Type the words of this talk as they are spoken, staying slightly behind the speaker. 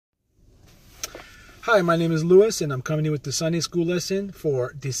Hi, my name is Lewis, and I'm coming to you with the Sunday school lesson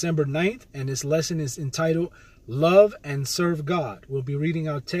for December 9th, and this lesson is entitled Love and Serve God. We'll be reading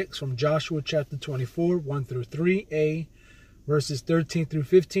our text from Joshua chapter 24, 1 through 3a, verses 13 through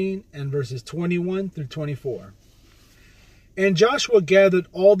 15, and verses 21 through 24. And Joshua gathered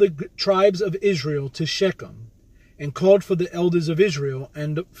all the tribes of Israel to Shechem, and called for the elders of Israel,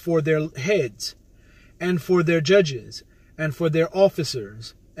 and for their heads, and for their judges, and for their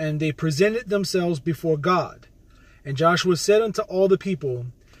officers, and they presented themselves before God. And Joshua said unto all the people,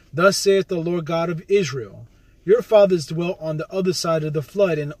 Thus saith the Lord God of Israel, Your fathers dwelt on the other side of the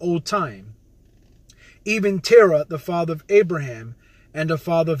flood in old time, even Terah the father of Abraham, and the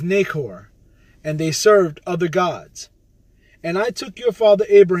father of Nahor, and they served other gods. And I took your father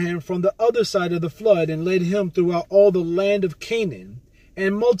Abraham from the other side of the flood, and led him throughout all the land of Canaan,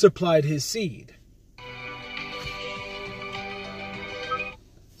 and multiplied his seed.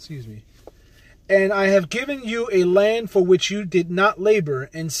 And I have given you a land for which you did not labor,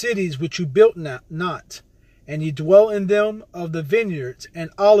 and cities which you built not, and ye dwell in them. Of the vineyards and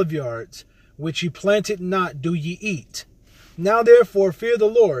olive yards which ye planted not do ye eat. Now therefore fear the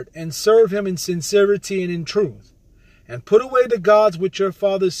Lord, and serve him in sincerity and in truth, and put away the gods which your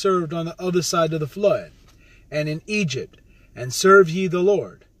fathers served on the other side of the flood, and in Egypt, and serve ye the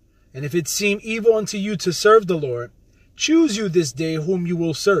Lord. And if it seem evil unto you to serve the Lord, choose you this day whom you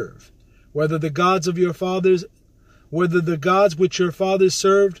will serve, whether the gods which your fathers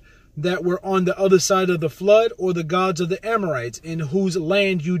served that were on the other side of the flood, or the gods of the Amorites in whose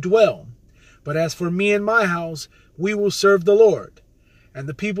land you dwell. But as for me and my house, we will serve the Lord. And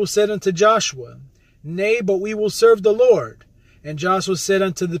the people said unto Joshua, Nay, but we will serve the Lord. And Joshua said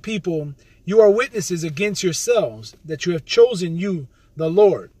unto the people, You are witnesses against yourselves, that you have chosen you, the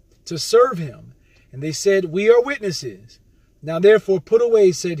Lord, to serve him. And they said, We are witnesses. Now therefore put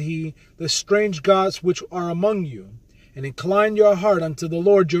away, said he, the strange gods which are among you, and incline your heart unto the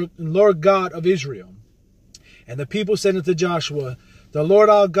Lord, your Lord God of Israel. And the people said unto Joshua, The Lord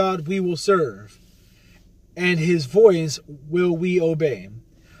our God we will serve, and his voice will we obey.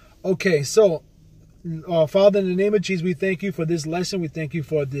 Okay, so Father, in the name of Jesus, we thank you for this lesson. We thank you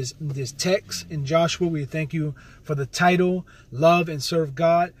for this text in Joshua. We thank you for the title, Love and Serve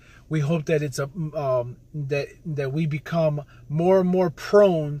God. We hope that it's that we become more and more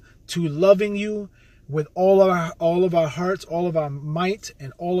prone to loving you with all of our hearts, all of our might,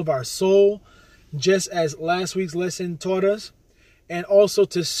 and all of our soul, just as last week's lesson taught us, and also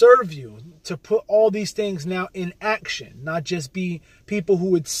to serve you, to put all these things now in action, not just be people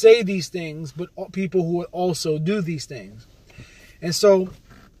who would say these things, but people who would also do these things. And so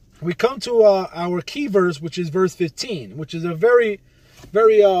we come to our key verse, which is verse 15, which is a very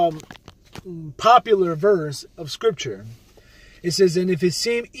popular verse of Scripture. It says, And if it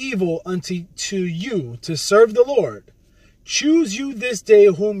seem evil unto you to serve the Lord, choose you this day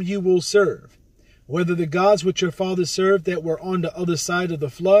whom you will serve, whether the gods which your fathers served that were on the other side of the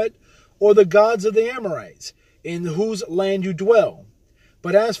flood, or the gods of the Amorites, in whose land you dwell.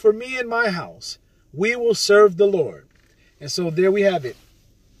 But as for me and my house, we will serve the Lord. And so there we have it.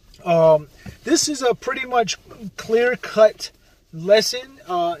 This is a pretty much clear-cut lesson.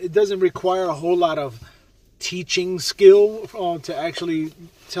 It doesn't require a whole lot of teaching skill to actually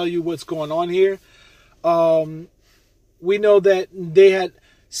tell you what's going on here. We know that they had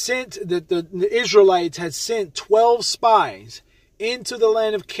sent, that the Israelites had sent 12 spies into the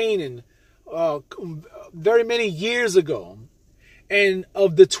land of Canaan very many years ago. And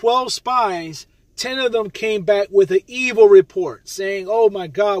of the 12 spies, 10 of them came back with an evil report saying, Oh my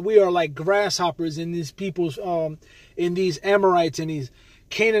God, we are like grasshoppers in these people's, in these Amorites and these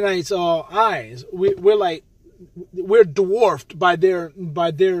Canaanites' eyes. We're dwarfed by their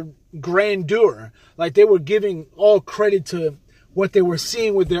grandeur. Like they were giving all credit to what they were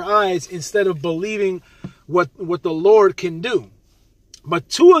seeing with their eyes instead of believing what the Lord can do. But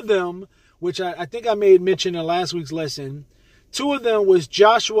two of them, which I think I made mention in last week's lesson, two of them was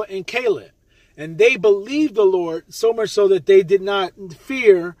Joshua and Caleb. And they believed the Lord so much so that they did not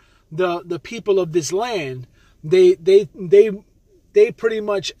fear the people of this land. They pretty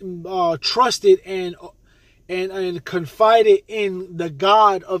much trusted and confided in the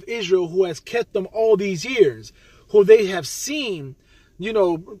God of Israel, who has kept them all these years, who they have seen,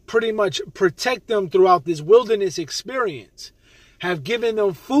 pretty much protect them throughout this wilderness experience, have given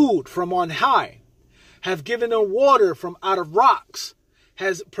them food from on high, have given them water from out of rocks,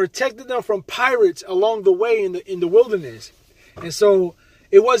 has protected them from pirates along the way in the wilderness. And so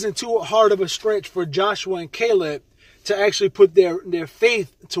it wasn't too hard of a stretch for Joshua and Caleb to actually put their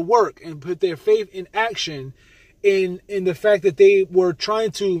faith to work and put their faith in action in the fact that they were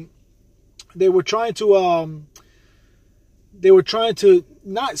trying to they were trying to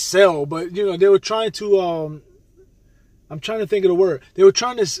not sell, but they were trying to I'm trying to think of the word. I'm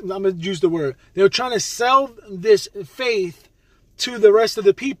going to use the word. They were trying to sell this faith to the rest of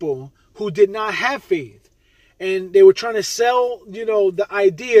the people who did not have faith. And they were trying to sell, the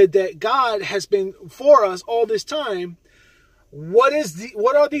idea that God has been for us all this time. What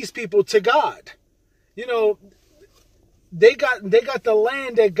are these people to God? They got the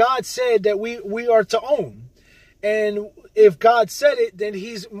land that God said that we are to own. And if God said it, then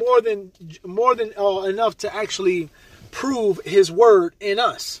he's more than enough to actually prove his word in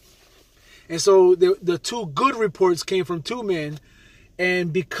us. And so the two good reports came from two men,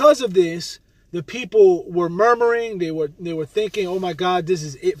 and because of this, the people were murmuring. They were thinking, "Oh my God, this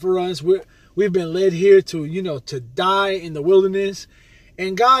is it for us. We've been led here to die in the wilderness."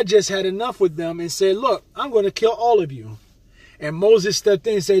 And God just had enough with them and said, "Look, I'm going to kill all of you." And Moses stepped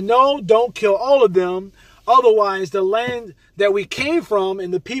in and said, "No, don't kill all of them. Otherwise, the land that we came from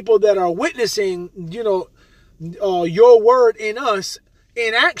and the people that are witnessing, your word in us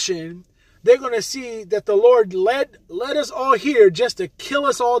in action, they're going to see that the Lord led us all here just to kill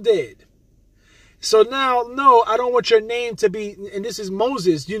us all dead. So now, no, I don't want your name to be," and this is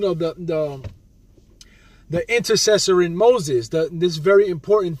Moses, the intercessor in Moses, this very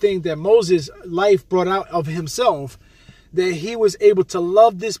important thing that Moses' life brought out of himself, that he was able to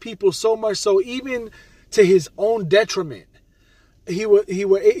love this people so much, so even to his own detriment, he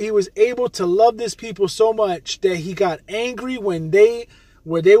was able to love this people so much that he got angry when they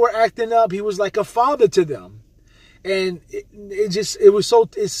were acting up. He was like a father to them. And it's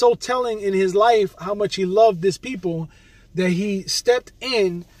so telling in his life how much he loved this people that he stepped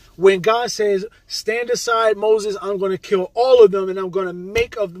in when God says, "Stand aside, Moses, I'm going to kill all of them and I'm going to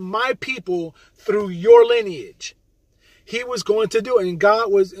make of my people through your lineage." He was going to do it. And God,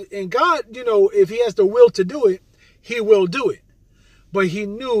 if he has the will to do it, he will do it. But he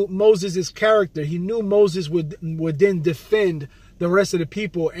knew Moses' character. He knew Moses would then defend the rest of the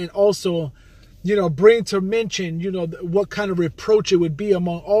people and also, bring to mention, what kind of reproach it would be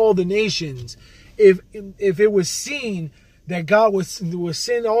among all the nations if it was seen that God would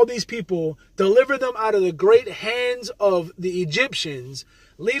send all these people, deliver them out of the great hands of the Egyptians,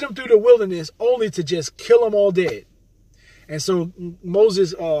 lead them through the wilderness, only to just kill them all dead. And so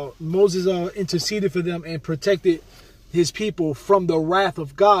Moses interceded for them and protected his people from the wrath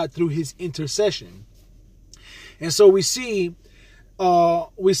of God through his intercession. And so we see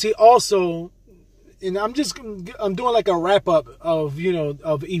also, and I'm doing like a wrap up of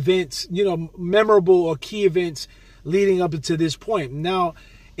events, memorable or key events leading up to this point. Now,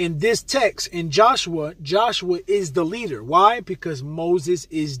 in this text, in Joshua is the leader. Why? Because Moses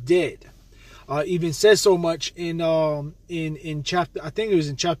is dead. Even says so much in chapter, I think it was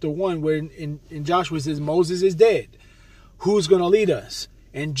in chapter 1, where in Joshua it says Moses is dead. Who's going to lead us?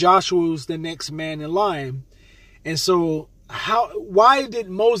 And Joshua was the next man in line. And so why did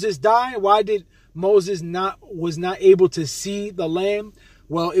Moses die? Why did Moses was not able to see the land?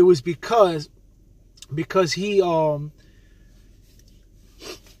 Well, it was because he,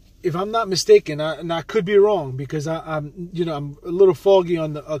 if I'm not mistaken, and I could be wrong, because I'm a little foggy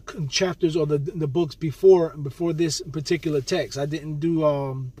on the chapters or the books before this particular text. I didn't do,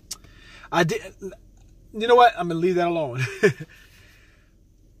 you know what? I'm going to leave that alone.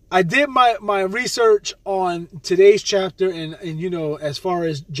 I did my research on today's chapter and as far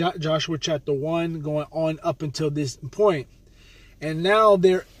as Joshua chapter 1 going on up until this point. And now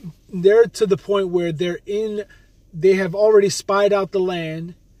they're to the point where they have already spied out the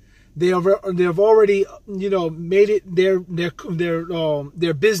land. They have already, made it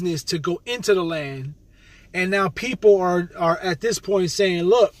their business to go into the land. And now people are at this point saying,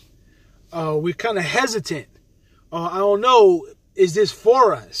 "Look, we're kind of hesitant. I don't know, is this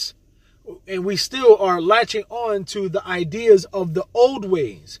for us?" And we still are latching on to the ideas of the old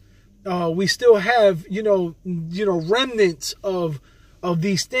ways. We still have, remnants of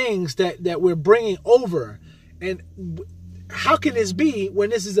these things that we're bringing over. And how can this be when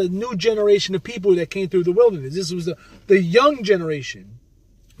this is a new generation of people that came through the wilderness? This was the young generation.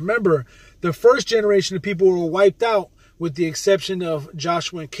 Remember, the first generation of people were wiped out with the exception of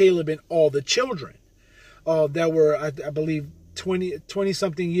Joshua and Caleb and all the children that were, I believe,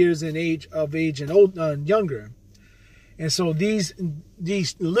 20-something years in age and old, younger. And so these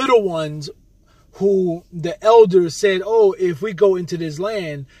little ones who the elders said, "Oh, if we go into this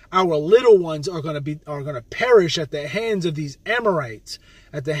land, our little ones are going to perish at the hands of these Amorites,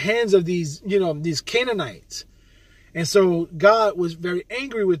 at the hands of these Canaanites." And so God was very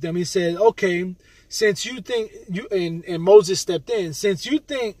angry with them. He said, "Okay, since you think you and Moses stepped in, since you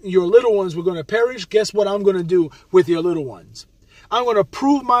think your little ones were going to perish, guess what I'm going to do with your little ones? I'm going to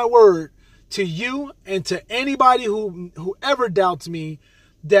prove my word to you and to anybody who ever doubts me,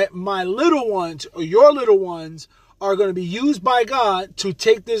 that my little ones or your little ones are going to be used by God to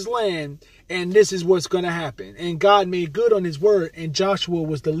take this land, and this is what's going to happen. And God made good on his word, and Joshua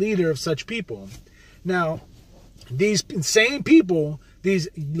was the leader of such people. Now, these same people, these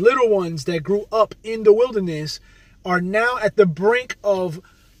little ones that grew up in the wilderness, are now at the brink of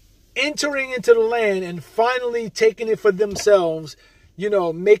entering into the land and finally taking it for themselves,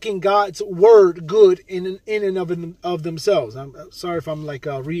 making God's word good in and of themselves. I'm sorry if I'm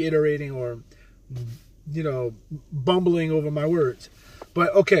reiterating or, bumbling over my words.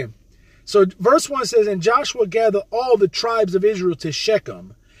 But okay. So verse 1 says, and Joshua gathered all the tribes of Israel to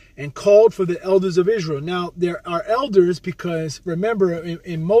Shechem and called for the elders of Israel. Now, there are elders because, remember,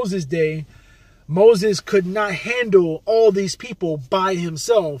 in Moses' day, Moses could not handle all these people by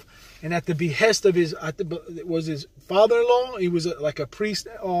himself. And at the behest of his father-in-law, he was like a priest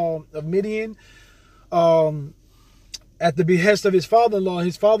of Midian. At the behest of his father-in-law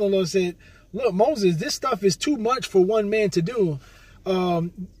said, look, Moses, this stuff is too much for one man to do.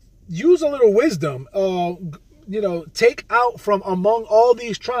 Use a little wisdom. Take out from among all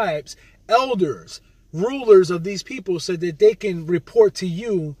these tribes elders, rulers of these people, so that they can report to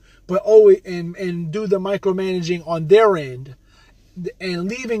you, but always and do the micromanaging on their end, and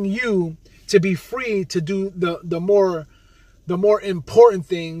leaving you to be free to do the more important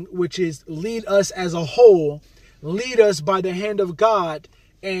thing, which is lead us as a whole, lead us by the hand of God,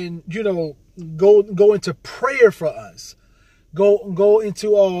 and go into prayer for us. Go into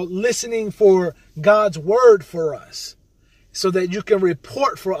listening for God's word for us, so that you can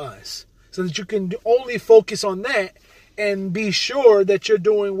report for us, so that you can only focus on that and be sure that you're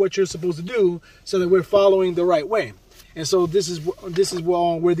doing what you're supposed to do, so that we're following the right way. And so this is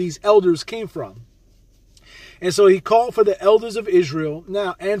where these elders came from. And so he called for the elders of Israel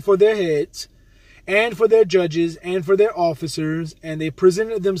now, and for their heads, and for their judges, and for their officers, and they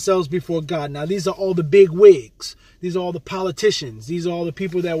presented themselves before God. Now these are all the big wigs. These are all the politicians. These are all the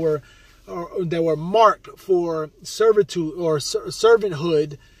people that were marked for servitude or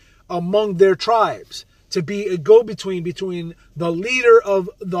servanthood among their tribes, to be a go-between between the leader of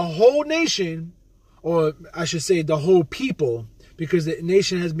the whole nation, or I should say the whole people, because the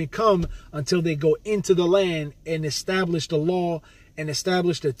nation has become until they go into the land and establish the law and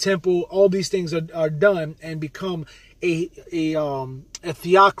establish the temple. All these things are done and become a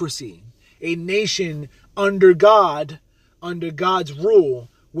theocracy, a nation under God, under God's rule,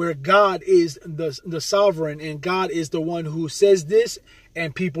 where God is the sovereign, and God is the one who says this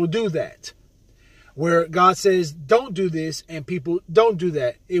and people do that. Where God says don't do this and people don't do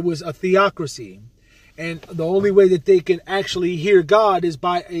that. It was a theocracy. And the only way that they can actually hear God is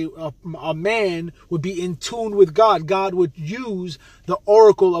by a man would be in tune with God. God would use the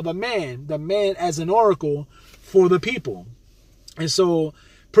oracle of a man, the man as an oracle for the people. And so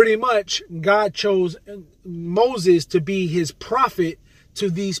pretty much God chose Moses to be his prophet to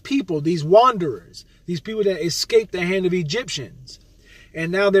these people, these wanderers, these people that escaped the hand of Egyptians. And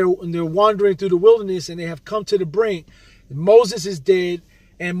now they're wandering through the wilderness, and they have come to the brink. Moses is dead,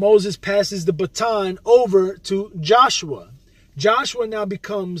 and Moses passes the baton over to Joshua. Joshua now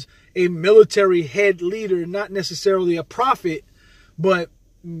becomes a military head leader, not necessarily a prophet, but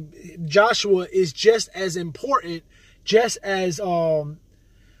Joshua is just as important, just as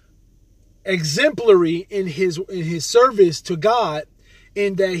exemplary in his service to God,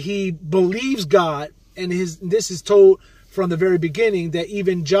 in that he believes God. And this is told from the very beginning, that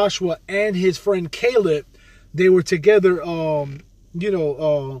even Joshua and his friend Caleb, they were together,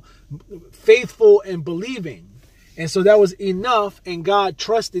 faithful and believing. And so that was enough, and God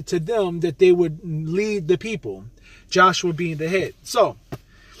trusted to them that they would lead the people, Joshua being the head. So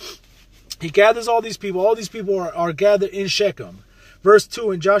he gathers all these people. All these people are gathered in Shechem. Verse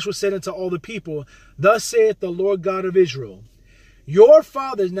 2, and Joshua said unto all the people, thus saith the Lord God of Israel, your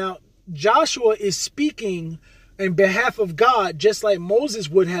fathers. Now Joshua is speaking in behalf of God, just like Moses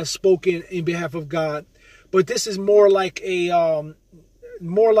would have spoken in behalf of God, but this is more like a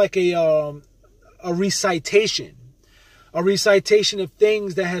recitation of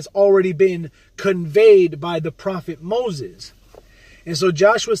things that has already been conveyed by the prophet Moses. And so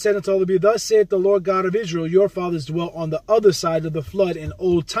Joshua said unto all of you, thus saith the Lord God of Israel, your fathers dwelt on the other side of the flood in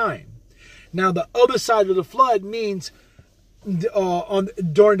old time. Now the other side of the flood means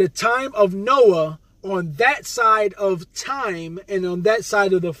during the time of Noah, on that side of time and on that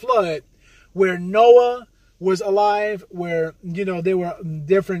side of the flood, where Noah was alive, where there were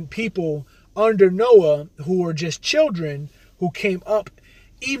different people under Noah who were just children who came up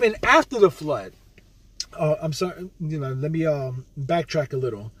even after the flood. I'm sorry, let me backtrack a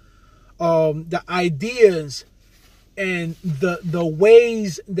little. The ideas and the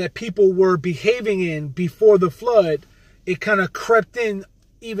ways that people were behaving in before the flood, it kind of crept in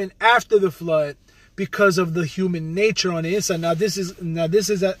even after the flood because of the human nature on the inside. Now this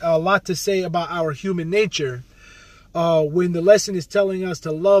is a lot to say about our human nature. When the lesson is telling us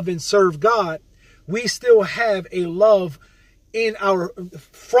to love and serve God, we still have a love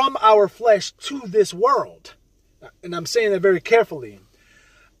from our flesh to this world. And I'm saying that very carefully.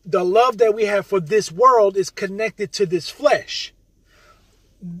 The love that we have for this world is connected to this flesh.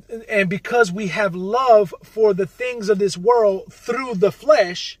 And because we have love for the things of this world through the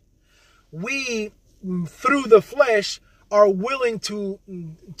flesh, we, through the flesh, are willing to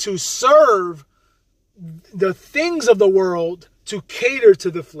serve the things of the world to cater to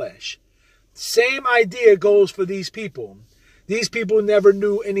the flesh. Same idea goes for these people. These people never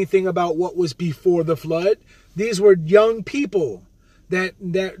knew anything about what was before the flood. These were young people that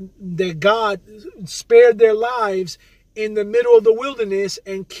God spared their lives in the middle of the wilderness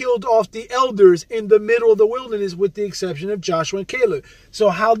and killed off the elders in the middle of the wilderness, with the exception of Joshua and Caleb. So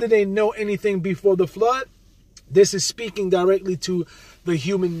how did they know anything before the flood? This is speaking directly to the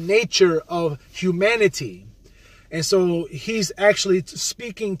human nature of humanity. And so he's actually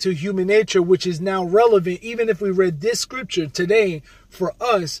speaking to human nature, which is now relevant. Even if we read this scripture today, for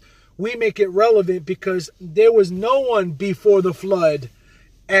us, we make it relevant because there was no one before the flood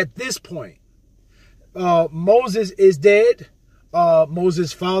at this point. Moses is dead.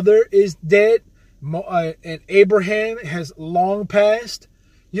 Moses' father is dead. And Abraham has long passed.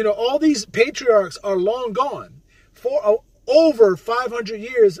 All these patriarchs are long gone. For over 500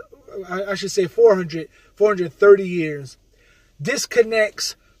 years, I should say 430 years,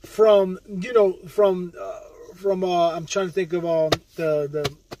 disconnects from, I'm trying to think of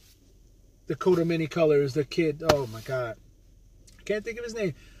the coat of many colors, the kid, oh my God, I can't think of his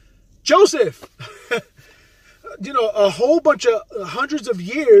name, Joseph. A whole bunch of hundreds of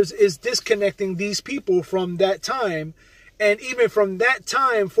years is disconnecting these people from that time. And even from that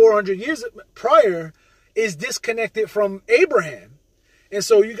time, 400 years prior, is disconnected from Abraham. And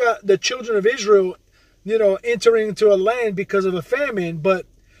so you got the children of Israel, entering into a land because of a famine. But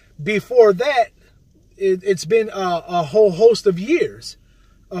before that, it's been a whole host of years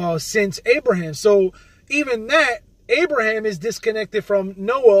since Abraham. So even that, Abraham is disconnected from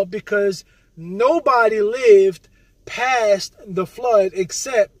Noah because nobody lived past the flood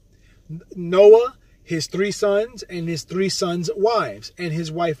except Noah, his 3 sons, and his 3 sons' wives, and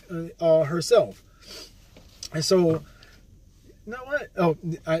his wife herself. And so, you know what? Oh,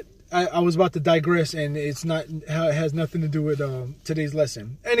 I was about to digress, and it has nothing to do with today's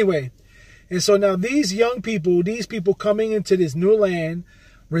lesson. Anyway, and so now these young people, these people coming into this new land,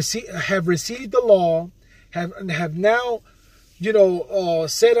 have received the law, have now,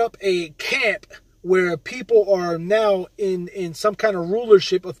 set up a camp where people are now in some kind of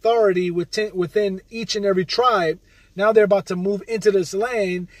rulership authority within each and every tribe. Now they're about to move into this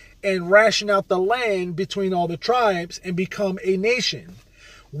land and ration out the land between all the tribes and become a nation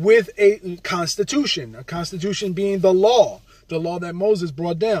with a constitution being the law that Moses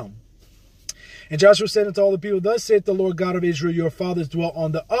brought down. And Joshua said unto all the people, thus saith the Lord God of Israel, your fathers dwelt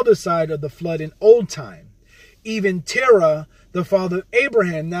on the other side of the flood in old time, even Terah, the father of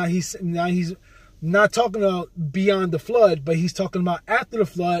Abraham. Now he's not talking about beyond the flood, but he's talking about after the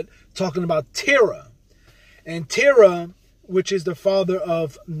flood, talking about Terah. And Terah, which is the father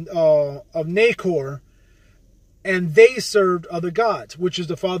of Nahor, and they served other gods, which is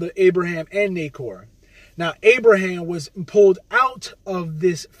the father of Abraham and Nahor. Now Abraham was pulled out of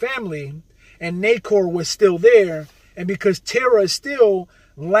this family, and Nahor was still there. And because Terah still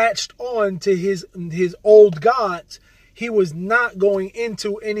latched on to his old gods, he was not going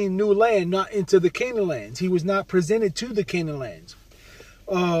into any new land, not into the Canaan lands. He was not presented to the Canaan lands.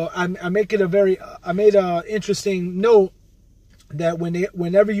 I made an interesting note that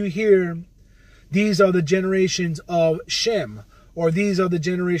whenever you hear these are the generations of Shem, or these are the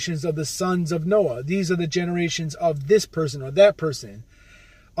generations of the sons of Noah, these are the generations of this person or that person,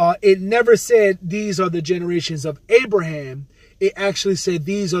 it never said these are the generations of Abraham. It actually said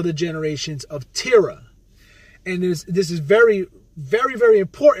these are the generations of Terah. And this is very, very, very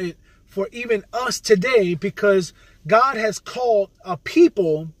important for even us today, because God has called a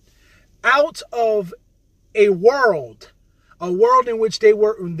people out of a world in which they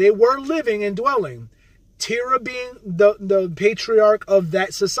were living and dwelling. Terah, being the patriarch of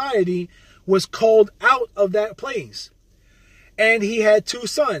that society, was called out of that place. And he had 2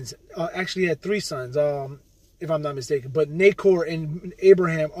 sons. actually had 3 sons, if I'm not mistaken. But Nahor and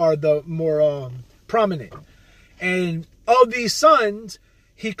Abraham are the more prominent. And of these sons,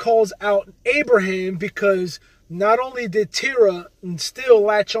 he calls out Abraham because not only did Terah still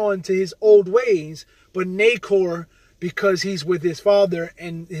latch on to his old ways, but Nahor, because he's with his father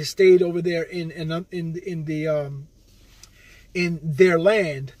and has stayed over there in their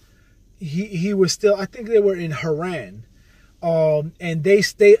land. He was still, I think they were in Haran. And they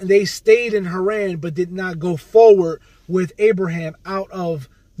stayed in Haran, but did not go forward with Abraham out of,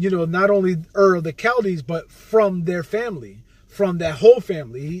 not only Ur of the Chaldees, but from their family, from that whole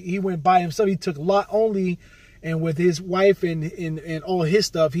family. He went by himself. He took Lot only, and with his wife and all his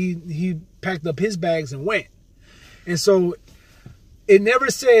stuff, he packed up his bags and went. And so it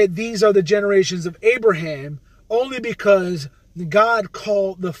never said these are the generations of Abraham, only because God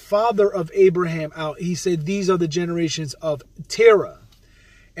called the father of Abraham out. He said these are the generations of Terah.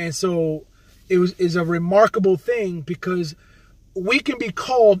 And so is a remarkable thing, because we can be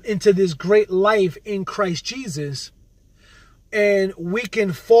called into this great life in Christ Jesus, and we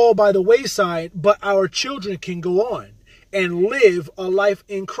can fall by the wayside, but our children can go on and live a life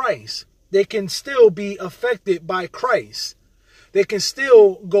in Christ. They can still be affected by Christ. They can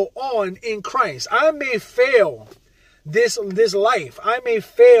still go on in Christ. I may fail this life. I may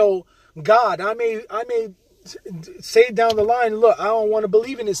fail God. I may say down the line, look, I don't want to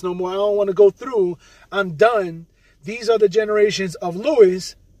believe in this no more. I don't want to go through. I'm done. These are the generations of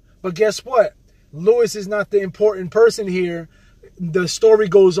Lewis. But guess what? Lewis is not the important person here. The story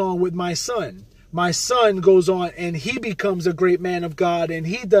goes on with my son. My son goes on and he becomes a great man of God, and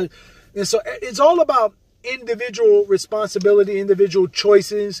he does. And so it's all about individual responsibility, individual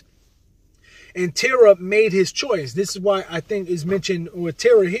choices. And Terah made his choice. This is why I think is mentioned with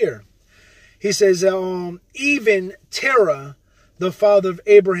Terah here. He says, even Terah, the father of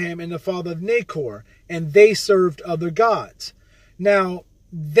Abraham and the father of Nahor, and they served other gods. Now,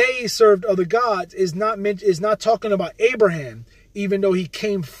 they served other gods is not talking about Abraham, even though he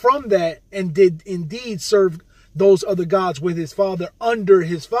came from that and did indeed serve those other gods with his father, under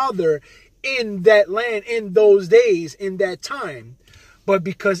his father, in that land, in those days, in that time. But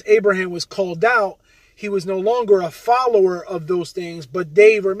because Abraham was called out, he was no longer a follower of those things, but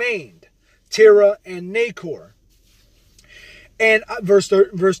they remained, Terah and Nahor. And verse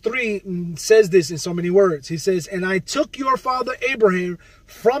 3 says this in so many words. He says, and I took your father Abraham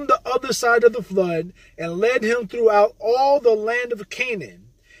from the other side of the flood and led him throughout all the land of Canaan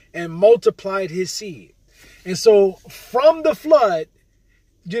and multiplied his seed. And so from the flood,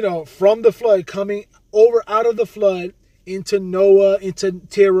 coming over out of the flood into Noah, into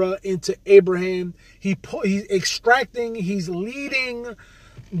Terah, into Abraham, he's extracting, he's leading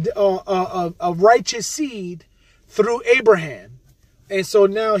a righteous seed through Abraham. And so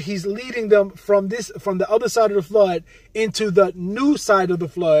now he's leading them from the other side of the flood into the new side of the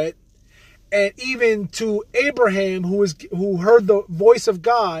flood, and even to Abraham, who heard the voice of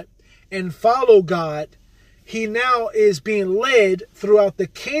God and followed God. He now is being led throughout the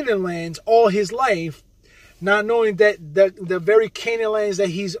Canaan lands all his life, not knowing that the very Canaan lands that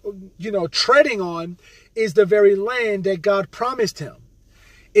he's treading on is the very land that God promised him.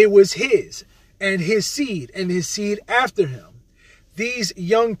 It was his and his seed after him. These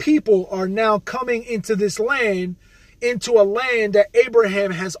young people are now coming into this land, into a land that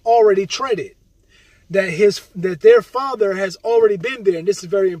Abraham has already treaded, that their father has already been there. And this is a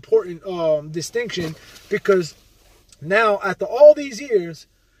very important distinction, because now after all these years,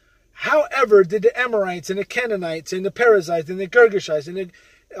 however did the Amorites and the Canaanites and the Perizzites and the Girgashites and the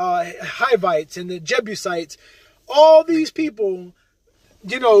Hivites and the Jebusites, all these people,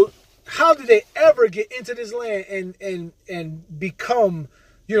 how did they ever get into this land and become,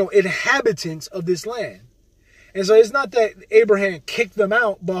 inhabitants of this land? And so it's not that Abraham kicked them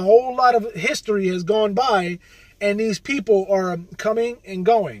out, but a whole lot of history has gone by, and these people are coming and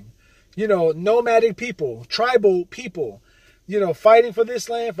going. Nomadic people, tribal people, fighting for this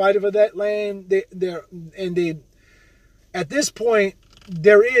land, fighting for that land. At this point,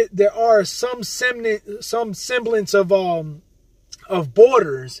 there are some semblance of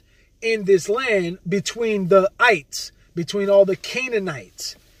borders in this land between the ites, between all the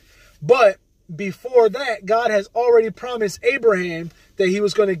Canaanites. But before that, God has already promised Abraham that he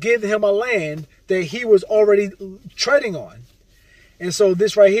was going to give him a land that he was already treading on. And so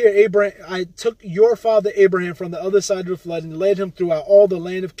this right here, Abraham, I took your father Abraham from the other side of the flood and led him throughout all the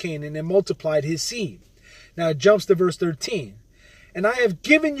land of Canaan and multiplied his seed. Now it jumps to verse 13. And I have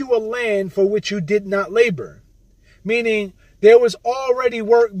given you a land for which you did not labor. Meaning there was already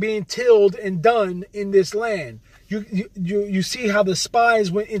work being tilled and done in this land. You see how the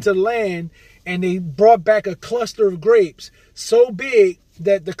spies went into the land and they brought back a cluster of grapes so big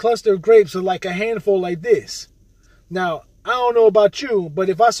that the cluster of grapes are like a handful like this. Now, I don't know about you, but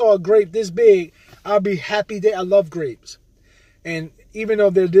if I saw a grape this big, I'll be happy that I love grapes. And even though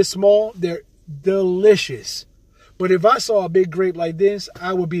they're this small, they're delicious. But if I saw a big grape like this,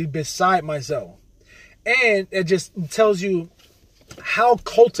 I would be beside myself. And it just tells you how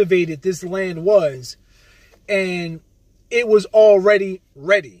cultivated this land was. And it was already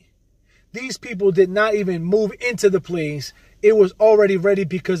ready. These people did not even move into the place. It was already ready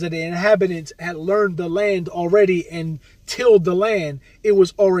because of the inhabitants had learned the land already and tilled the land. It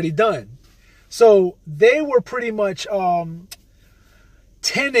was already done. So they were pretty much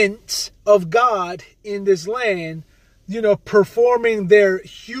tenants of God in this land, performing their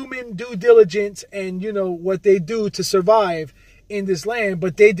human due diligence and, what they do to survive in this land.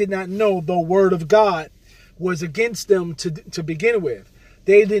 But they did not know the word of God was against them to begin with.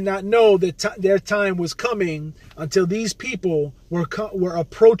 They did not know that their time was coming until these people were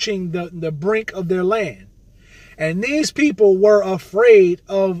approaching the brink of their land. And these people were afraid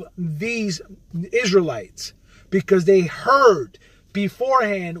of these Israelites because they heard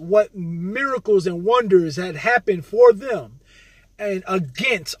beforehand what miracles and wonders had happened for them and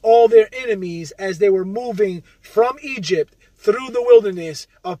against all their enemies as they were moving from Egypt through the wilderness,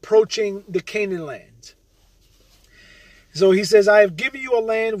 approaching the Canaan land. So he says, I have given you a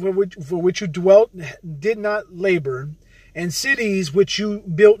land for which you dwelt, did not labor, and cities which you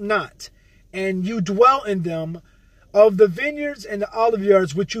built not, and you dwell in them. Of the vineyards and the olive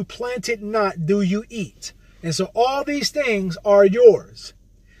yards which you planted not, do you eat. And so all these things are yours.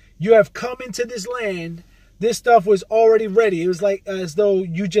 You have come into this land. This stuff was already ready. It was like as though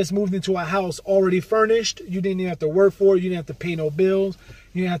you just moved into a house already furnished. You didn't even have to work for it. You didn't have to pay no bills.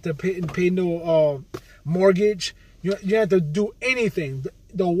 You didn't have to pay no mortgage. You didn't have to do anything.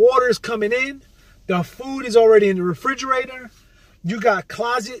 The water's coming in. The food is already in the refrigerator. You got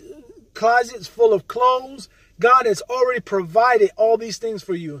closets full of clothes. God has already provided all these things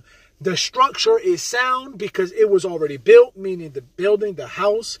for you. The structure is sound because it was already built, meaning the building, the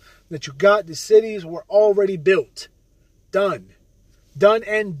house that you got, the cities were already built. Done. Done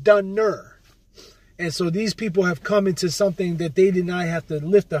and doner. And so these people have come into something that they did not have to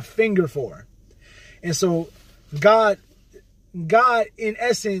lift a finger for. And so God in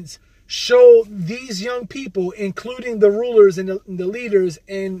essence, showed these young people, including the rulers and the leaders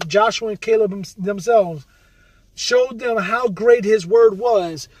and Joshua and Caleb themselves, showed them how great his word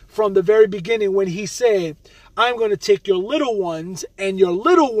was from the very beginning when he said, I'm going to take your little ones and your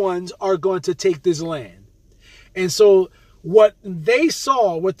little ones are going to take this land. And so what they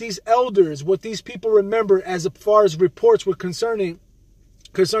saw, what these elders, what these people remember as far as reports were concerning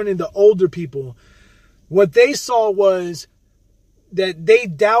the older people, what they saw was that they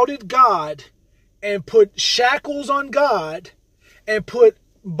doubted God and put shackles on God and put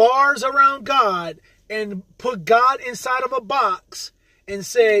bars around God and put God inside of a box and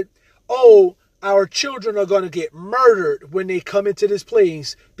said, oh, our children are going to get murdered when they come into this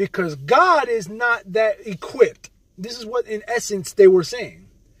place because God is not that equipped. This is what in essence they were saying.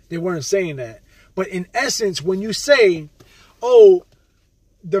 They weren't saying that. But in essence, when you say, oh,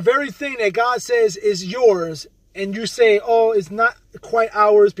 the very thing that God says is yours, and you say, oh, it's not quite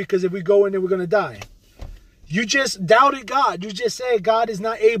ours because if we go in there, we're going to die. You just doubted God. You just said God is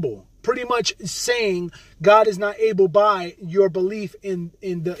not able. Pretty much saying God is not able by your belief in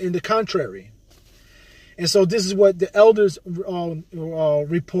the contrary. And so this is what the elders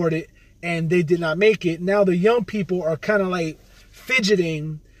reported, and they did not make it. Now the young people are kind of like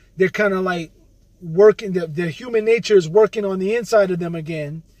fidgeting. They're kind of like working. The human nature is working on the inside of them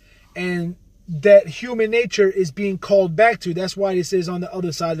again. And that human nature is being called back to. That's why it says on the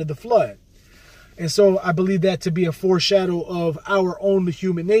other side of the flood. And so I believe that to be a foreshadow of our own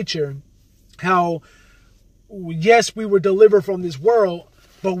human nature. How, yes, we were delivered from this world,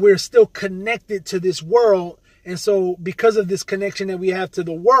 but we're still connected to this world. And so because of this connection that we have to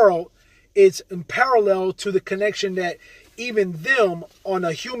the world, it's in parallel to the connection that even them on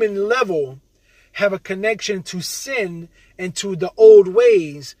a human level have a connection to sin and to the old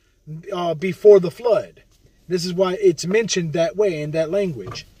ways before the flood. This is why it's mentioned that way in that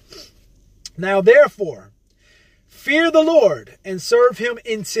language. Now, therefore, fear the Lord and serve him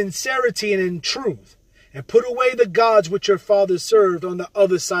in sincerity and in truth, and put away the gods which your fathers served on the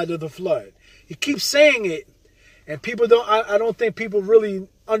other side of the flood. He keeps saying it, and people don't. I don't think people really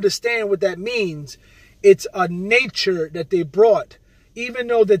understand what that means. It's a nature that they brought, even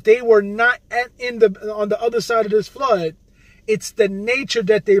though that they were not on the other side of this flood. It's the nature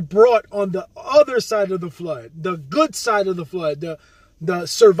that they brought on the other side of the flood, the good side of the flood, the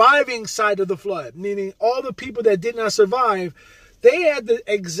surviving side of the flood, meaning all the people that did not survive, they had the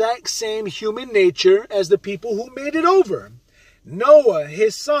exact same human nature as the people who made it over. Noah,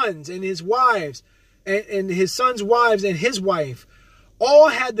 his sons and his wives, and his sons' wives and his wife, all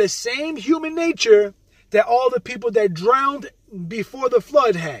had the same human nature that all the people that drowned before the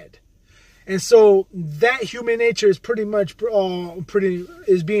flood had. And so that human nature is pretty much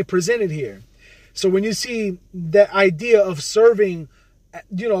is being presented here. So when you see that idea of serving,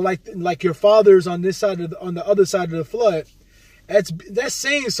 like your fathers on this side on the other side of the flood, that's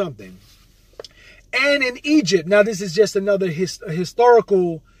saying something. And in Egypt, now this is just another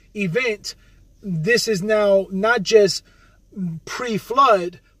historical event. This is now not just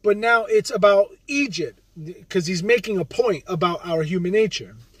pre-flood, but now it's about Egypt, because he's making a point about our human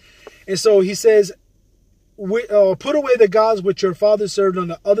nature. And so he says, put away the gods which your fathers served on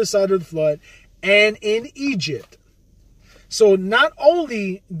the other side of the flood and in Egypt. So not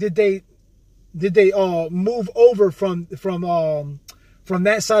only did they move over from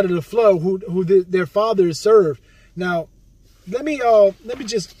that side of the flood who their fathers served. Now, let me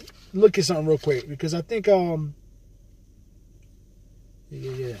just look at something real quick, because I think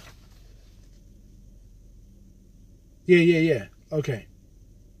yeah. Okay.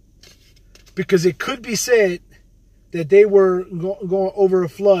 Because it could be said that they were going over a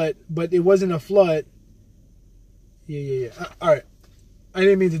flood, but it wasn't a flood. Yeah. All right. I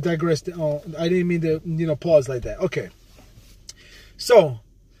didn't mean to digress. I didn't mean to, pause like that. Okay. So,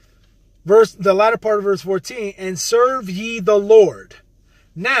 the latter part of verse 14, and serve ye the Lord.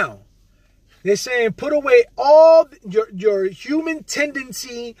 Now, they're saying, put away all your human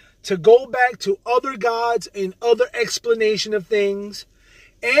tendency to go back to other gods and other explanation of things.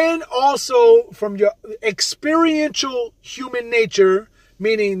 And also from your experiential human nature,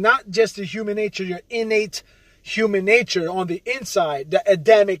 meaning not just the human nature, your innate human nature on the inside, the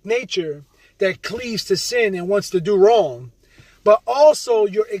Adamic nature that cleaves to sin and wants to do wrong, but also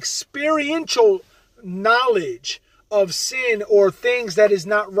your experiential knowledge of sin or things that is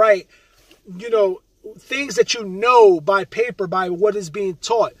not right, things that by paper, by what is being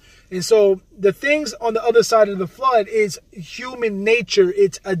taught. And so the things on the other side of the flood is human nature.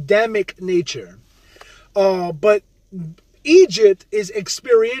 It's Adamic nature. But Egypt is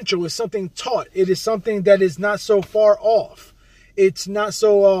experiential. It's something taught. It is something that is not so far off. It's not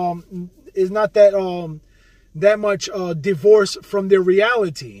so, it's not that much divorce from their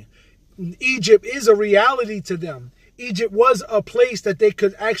reality. Egypt is a reality to them. Egypt was a place that they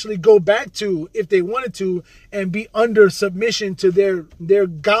could actually go back to if they wanted to and be under submission to their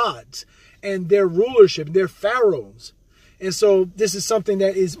gods and their rulership, their pharaohs. And so this is something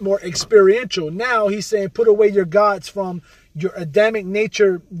that is more experiential. Now he's saying, put away your gods from your Adamic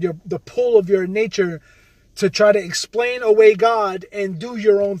nature, the pull of your nature to try to explain away God and do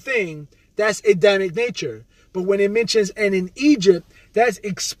your own thing. That's Adamic nature. But when it mentions, and in Egypt, that's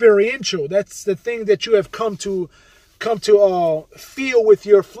experiential. That's the thing that you have come to feel with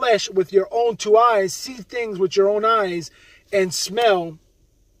your flesh, with your own two eyes, see things with your own eyes, and smell.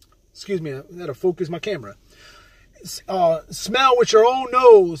 Excuse me, I gotta focus my camera. Smell with your own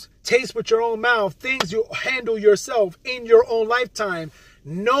nose, taste with your own mouth, things you handle yourself in your own lifetime,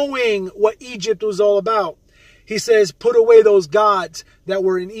 knowing what Egypt was all about. He says, put away those gods that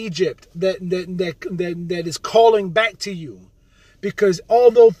were in Egypt, that is calling back to you. Because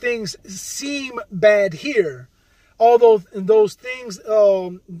although things seem bad here, although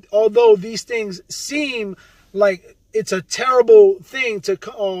these things seem like it's a terrible thing to,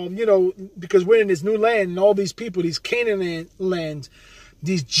 because we're in this new land and all these people, these Canaan lands,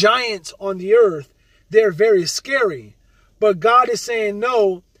 these giants on the earth, they're very scary. But God is saying,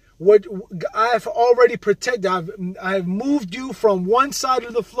 no, what I've already protected, I've moved you from one side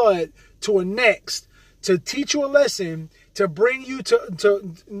of the flood to a next to teach you a lesson, to bring you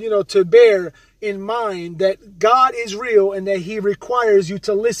to bear in mind that God is real and that he requires you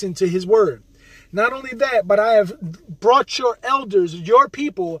to listen to his word. Not only that, but I have brought your elders, your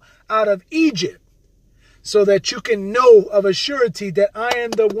people, out of Egypt so that you can know of a surety that I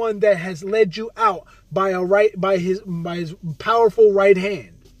am the one that has led you out by his powerful right hand.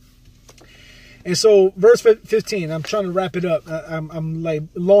 And so verse 15, I'm trying to wrap it up. I'm like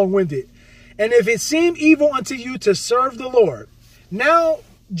long-winded. And if it seem evil unto you to serve the Lord. Now,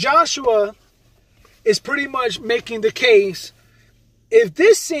 Joshua is pretty much making the case, if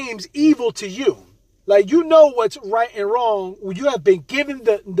this seems evil to you, like you know what's right and wrong, you have been given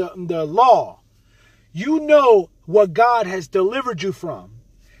the law. You know what God has delivered you from.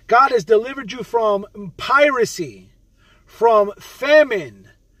 God has delivered you from piracy, from famine,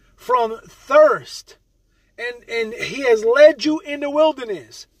 from thirst, and he has led you in the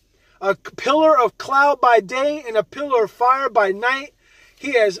wilderness. A pillar of cloud by day and a pillar of fire by night.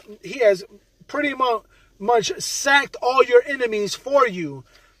 He has pretty much sacked all your enemies for you,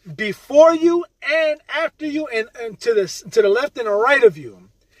 before you and after you, and to the left and the right of you.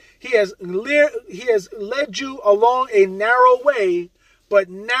 He has led you along a narrow way, but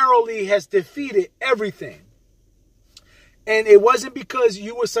narrowly has defeated everything. And it wasn't because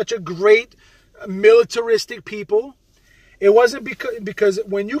you were such a great militaristic people. It wasn't because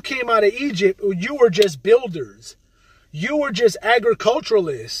when you came out of Egypt, you were just builders. You were just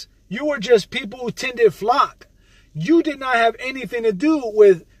agriculturalists. You were just people who tended flock. You did not have anything to do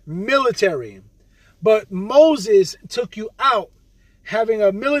with military. But Moses took you out, having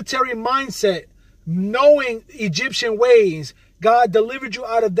a military mindset, knowing Egyptian ways. God delivered you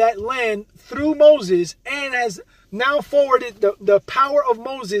out of that land through Moses, and has now forwarded the power of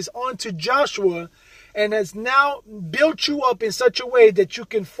Moses onto Joshua, and has now built you up in such a way that you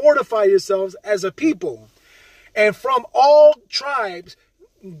can fortify yourselves as a people. And from all tribes,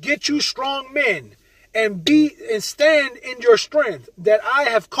 get you strong men, and stand in your strength that I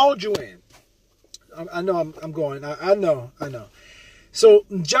have called you in. I know I'm going. I know. So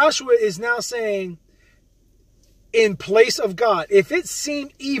Joshua is now saying, in place of God, if it seem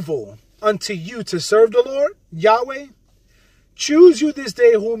evil unto you to serve the Lord, Yahweh, choose you this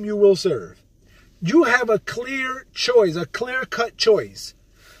day whom you will serve. You have a clear choice, a clear-cut choice.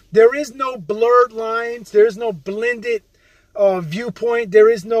 There is no blurred lines. There is no blended viewpoint. There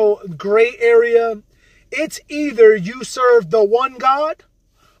is no gray area. It's either you serve the one God,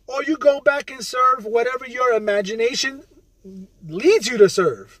 or you go back and serve whatever your imagination leads you to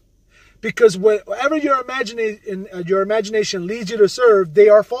serve. Because whatever your imagination leads you to serve, they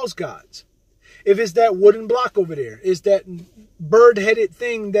are false gods. If it's that wooden block over there, it's that bird-headed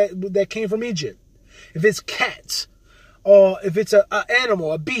thing that came from Egypt. If it's cats, or if it's an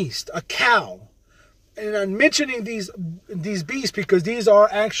animal, a beast, a cow. And I'm mentioning these beasts because these are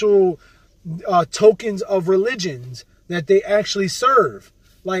actual tokens of religions that they actually serve.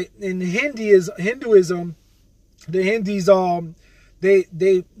 Like in Hinduism, the Hindus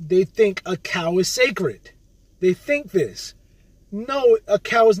they think a cow is sacred. They think this. No, a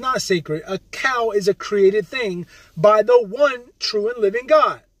cow is not sacred. A cow is a created thing by the one true and living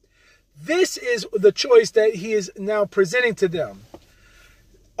God. This is the choice that he is now presenting to them.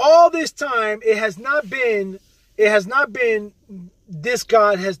 All this time, it has not been this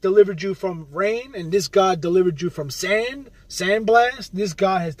God has delivered you from rain, and this God delivered you from sandblast. This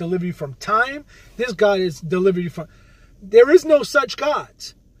God has delivered you from time. This God has delivered you from... There is no such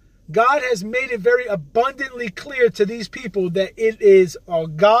gods. God has made it very abundantly clear to these people that it is a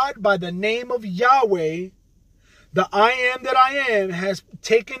God by the name of Yahweh. The I am that I am has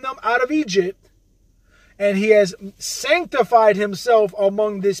taken them out of Egypt, and he has sanctified himself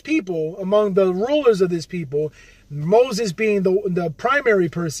among this people, among the rulers of this people, Moses being the primary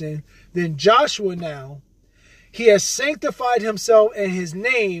person, then Joshua now. He has sanctified himself and his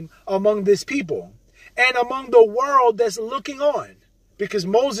name among this people and among the world that's looking on, because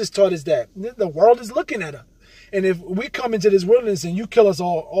Moses taught us that the world is looking at us. And if we come into this wilderness and you kill us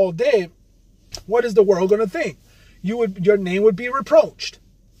all dead, what is the world going to think? Your name would be reproached.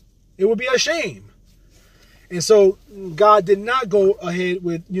 It would be a shame. And so God did not go ahead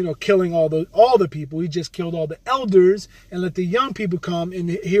with, killing all the people. He just killed all the elders and let the young people come. And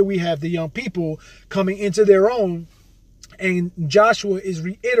here we have the young people coming into their own. And Joshua is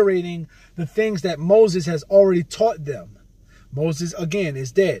reiterating the things that Moses has already taught them. Moses, again,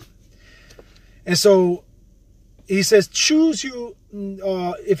 is dead. And so he says, choose you,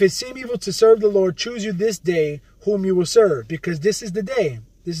 if it seem evil to serve the Lord, choose you this day whom you will serve, because this is the day.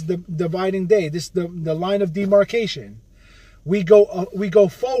 This is the dividing day. This is the line of demarcation. We go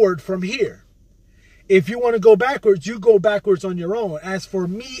forward from here. If you want to go backwards, you go backwards on your own. As for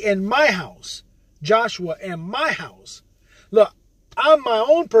me and my house, Joshua and my house, look, I'm my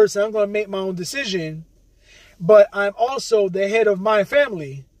own person. I'm going to make my own decision, but I'm also the head of my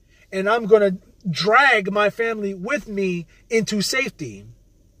family, and I'm going to drag my family with me into safety,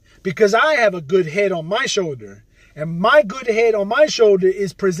 because I have a good head on my shoulder. And my good head on my shoulder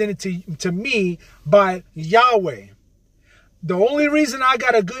is presented to me by Yahweh. The only reason I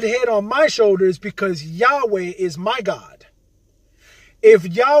got a good head on my shoulder is because Yahweh is my God. If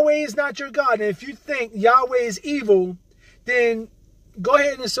Yahweh is not your God, and if you think Yahweh is evil, then go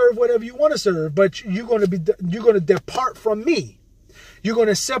ahead and serve whatever you want to serve. But you're going to depart from me. You're going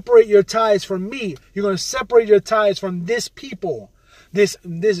to separate your ties from me. You're going to separate your ties from this people, this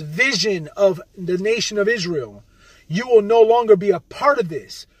vision of the nation of Israel. You will no longer be a part of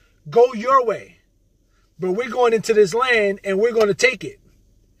this. Go your way. But we're going into this land and we're going to take it.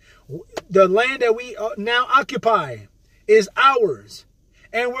 The land that we now occupy is ours.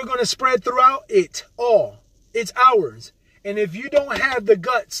 And we're going to spread throughout it all. It's ours. And if you don't have the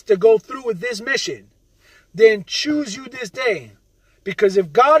guts to go through with this mission, then choose you this day. Because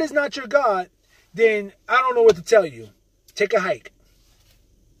if God is not your God, then I don't know what to tell you. Take a hike.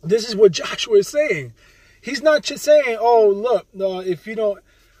 This is what Joshua is saying. He's not just saying, oh, look, if you don't,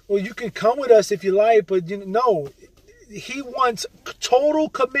 well, you can come with us if you like, but no. He wants total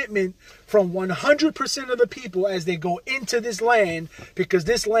commitment from 100% of the people as they go into this land, because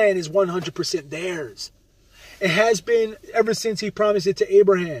this land is 100% theirs. It has been ever since he promised it to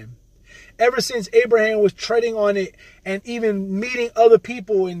Abraham. Ever since Abraham was treading on it and even meeting other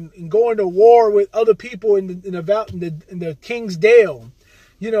people and going to war with other people in the King's Dale,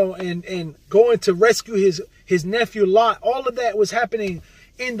 and going to rescue his nephew Lot. All of that was happening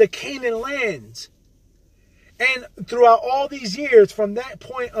in the Canaan lands. And throughout all these years, from that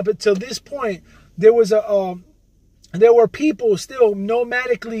point up until this point, there were people still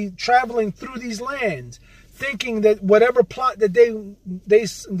nomadically traveling through these lands, thinking that whatever plot that they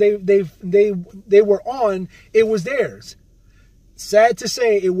were on, it was theirs. Sad to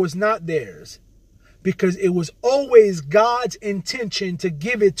say, it was not theirs, because it was always God's intention to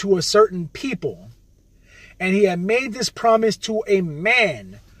give it to a certain people. And he had made this promise to a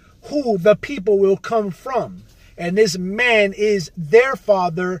man who the people will come from. And this man is their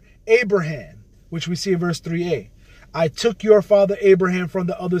father, Abraham, which we see in verse 3a. I took your father Abraham from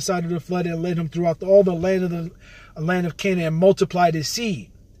the other side of the flood and led him throughout all the land of Canaan and multiplied his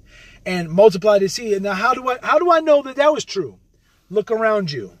seed. And multiplied his seed. Now, how do I know that was true? Look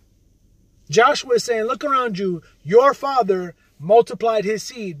around you. Joshua is saying, look around you. Your father multiplied his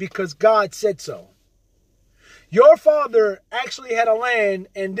seed because God said so. Your father actually had a land,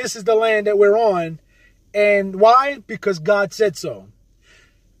 and this is the land that we're on. And why? Because God said so.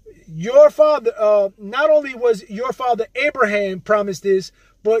 Your father, not only was your father Abraham promised this,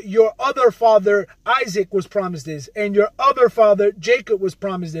 but your other father Isaac was promised this, and your other father Jacob was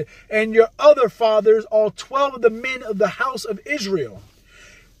promised it, and your other fathers, all 12 of the men of the house of Israel,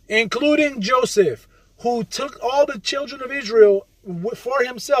 including Joseph, who took all the children of Israel for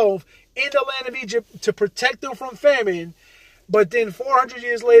himself in the land of Egypt to protect them from famine. But then 400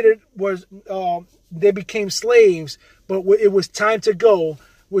 years later they became slaves, but it was time to go,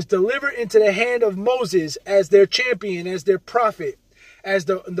 was delivered into the hand of Moses as their champion, as their prophet, as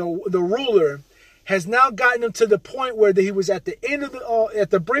the ruler, has now gotten him to the point where he was at the end of at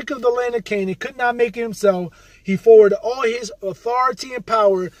the brink of the land of Canaan. He could not make it himself. He forwarded all his authority and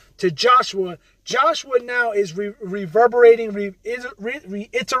power to Joshua. Joshua now is reiterating.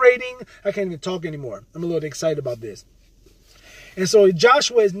 I can't even talk anymore. I'm a little excited about this. And so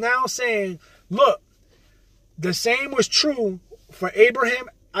Joshua is now saying, look, the same was true for Abraham,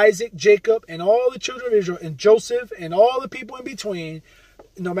 Isaac, Jacob, and all the children of Israel, and Joseph, and all the people in between.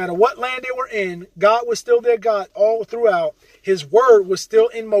 No matter what land they were in, God was still their God all throughout. His word was still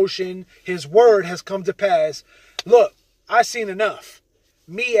in motion. His word has come to pass. Look, I've seen enough.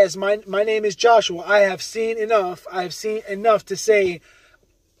 Me, as my name is Joshua, I have seen enough. I have seen enough to say,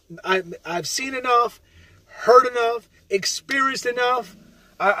 I've seen enough, heard enough, experienced enough.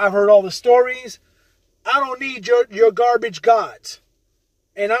 I've heard all the stories. I don't need your garbage gods.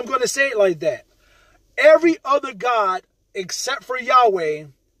 And I'm going to say it like that. Every other God except for Yahweh,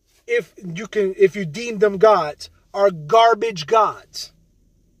 if you deem them gods, are garbage gods.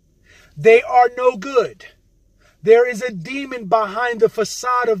 They are no good. There is a demon behind the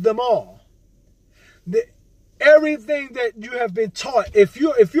facade of them all. Everything that you have been taught, if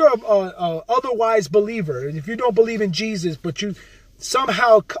you're a otherwise believer, if you don't believe in Jesus, but you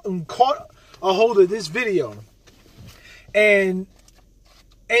somehow caught a hold of this video, and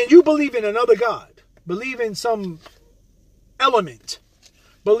you believe in another God, believe in some element,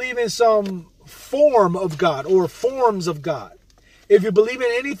 believe in some form of God or forms of God. If you believe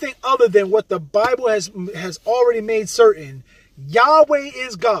in anything other than what the Bible has already made certain, Yahweh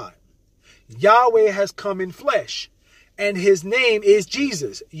is God. Yahweh has come in flesh, and his name is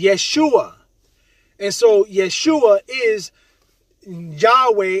Jesus, Yeshua. And so Yeshua is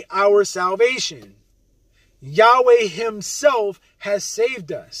Yahweh, our salvation. Yahweh himself has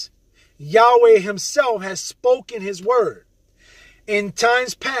saved us. Yahweh himself has spoken his word in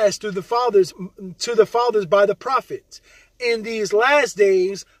times past to the fathers by the prophets, in these last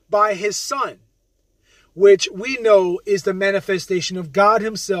days by his Son, which we know is the manifestation of God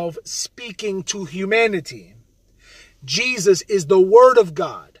himself speaking to humanity. Jesus is the Word of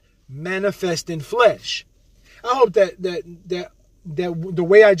God manifest in flesh. I hope that the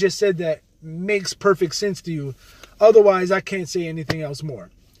way I just said that makes perfect sense to you. Otherwise, I can't say anything else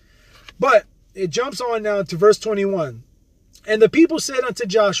more. But it jumps on now to verse 21. And the people said unto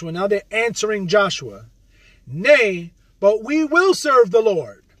Joshua, now they're answering Joshua, nay, but we will serve the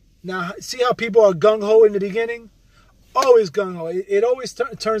Lord. Now, see how people are gung-ho in the beginning? Always gung-ho. It always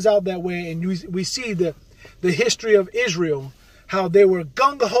turns out that way. And we see the history of Israel, how they were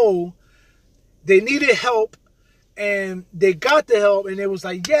gung-ho. They needed help, and they got the help, and it was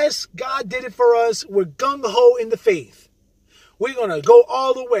like, yes, God did it for us. We're gung-ho in the faith. We're going to go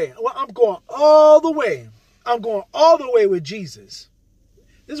all the way. Well, I'm going all the way. I'm going all the way with Jesus.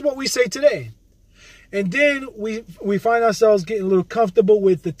 This is what we say today. And then we find ourselves getting a little comfortable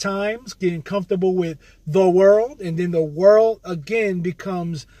with the times, getting comfortable with the world. And then the world, again,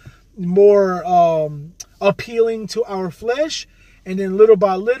 becomes more appealing to our flesh. And then little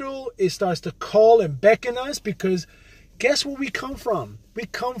by little, it starts to call and beckon us, because guess where we come from? We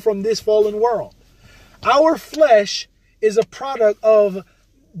come from this fallen world. Our flesh is a product of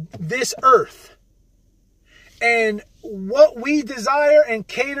this earth. And what we desire and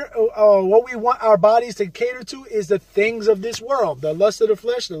cater, what we want our bodies to cater to, is the things of this world. The lust of the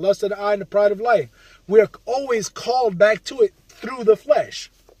flesh, the lust of the eye, and the pride of life. We are always called back to it through the flesh.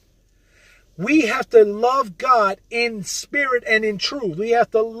 We have to love God in spirit and in truth. We have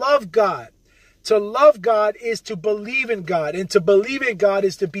to love God. To love God is to believe in God. And to believe in God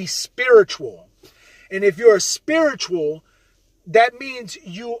is to be spiritual. And if you're spiritual, that means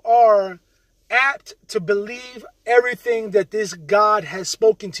you are apt to believe everything that this God has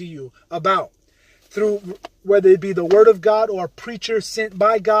spoken to you about, through whether it be the word of God or a preacher sent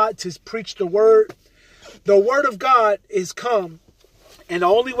by God to preach the word. The word of God is come, and the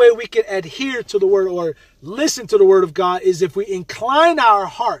only way we can adhere to the word or listen to the word of God is if we incline our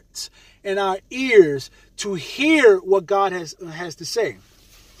hearts and our ears to hear what God has to say.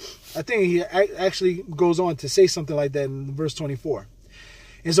 I think he actually goes on to say something like that in verse 24.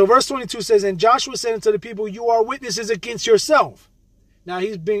 And so verse 22 says, and Joshua said unto the people, you are witnesses against yourself. Now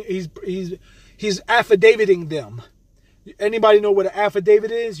he's affidaviting them. Anybody know what an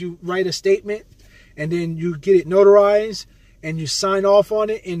affidavit is? You write a statement and then you get it notarized and you sign off on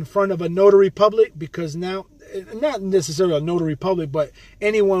it in front of a notary public, because now, not necessarily a notary public, but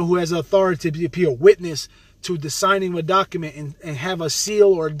anyone who has authority to be a witness to the signing of a document and have a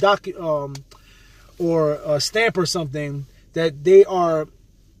seal or a stamp or something, that they are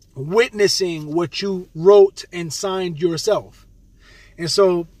witnessing what you wrote and signed yourself. And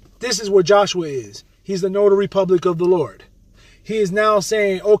so this is what Joshua is. He's the notary public of the Lord. He is now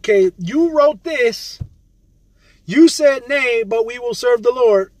saying, okay, you wrote this. You said nay, but we will serve the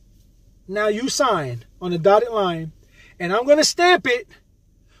Lord. Now you sign on a dotted line, and I'm going to stamp it,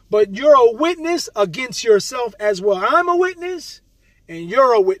 but you're a witness against yourself as well. I'm a witness, and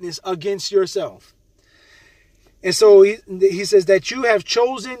you're a witness against yourself. And so he says that you have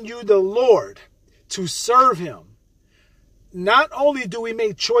chosen you the Lord to serve him. Not only do we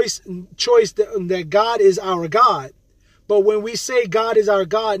make choice that God is our God, but when we say God is our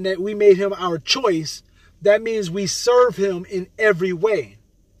God and that we made him our choice, that means we serve him in every way.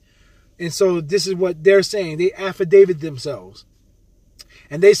 And so this is what they're saying. They affidavit themselves.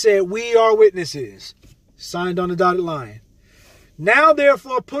 And they said, we are witnesses. Signed on the dotted line. Now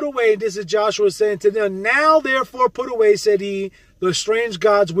therefore put away, this is Joshua saying to them, now therefore put away, said he, the strange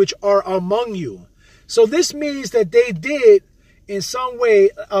gods which are among you. So this means that they did in some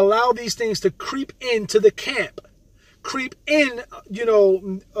way allow these things to creep into the camp. Creep in,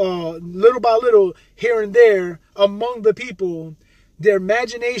 little by little here and there among the people, their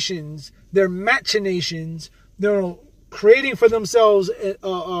imaginations, their machinations, they're creating for themselves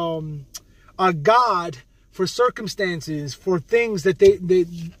a God for circumstances, for things that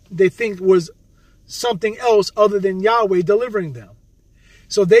they think was something else other than Yahweh delivering them.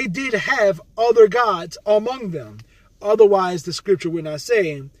 So they did have other gods among them. Otherwise, the scripture would not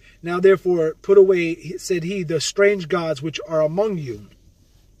say, now therefore put away, said he, the strange gods which are among you.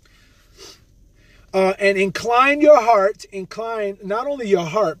 And incline your heart, incline not only your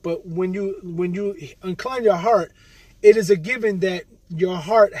heart, but when you incline your heart, it is a given that your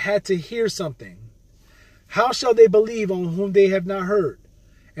heart had to hear something. How shall they believe on whom they have not heard?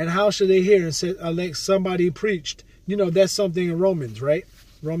 And how shall they hear and say, like somebody preached? That's something in Romans, right?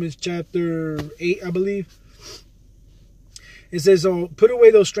 Romans chapter 8, I believe. It says, oh, put away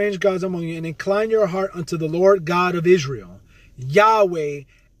those strange gods among you and incline your heart unto the Lord God of Israel, Yahweh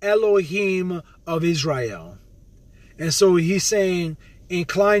Elohim of Israel. And so he's saying,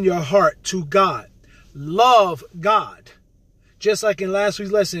 incline your heart to God. Love God. Just like in last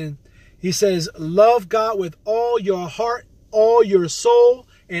week's lesson, He says, love God with all your heart, all your soul,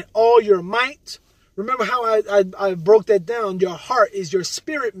 and all your might. Remember how I broke that down? Your heart is your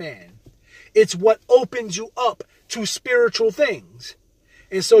spirit man. It's what opens you up to spiritual things.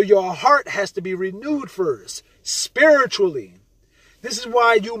 And so your heart has to be renewed first, spiritually. This is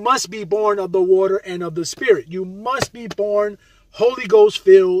why you must be born of the water and of the Spirit. You must be born Holy Ghost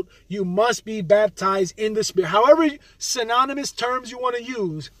filled. You must be baptized in the Spirit. However synonymous terms you want to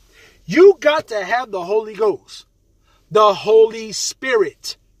use, you got to have the Holy Ghost, the Holy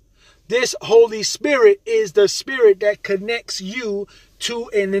Spirit. This Holy Spirit is the Spirit that connects you to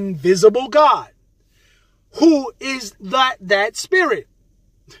an invisible God. Who is that Spirit?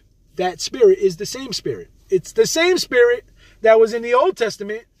 That Spirit is the same Spirit. It's the same Spirit that was in the Old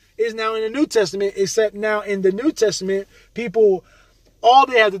Testament is now in the New Testament, except now in the New Testament, people, all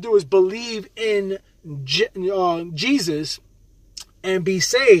they have to do is believe in Jesus and be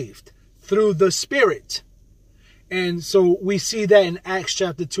saved through the Spirit. And so we see that in Acts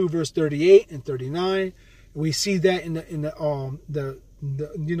chapter 2, verse 38 and 39. We see that in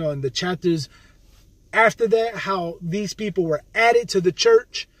the chapters after that, how these people were added to the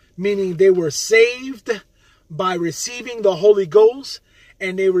church, meaning they were saved by receiving the Holy Ghost,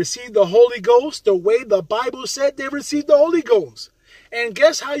 and they received the Holy Ghost the way the Bible said they received the Holy Ghost. And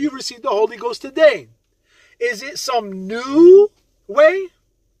guess how you receive the Holy Ghost today? Is it some new way?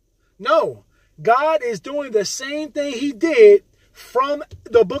 No. God is doing the same thing he did from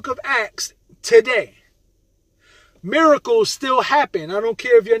the book of Acts today. Miracles still happen. I don't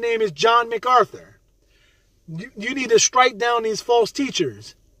care if your name is John MacArthur. You need to strike down these false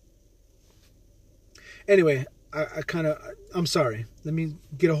teachers. Anyway, I'm sorry. Let me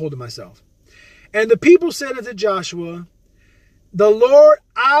get a hold of myself. And the people said unto Joshua, the Lord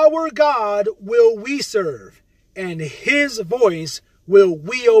our God will we serve, and his voice will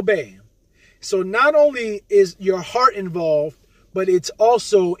we obey. So not only is your heart involved, but it's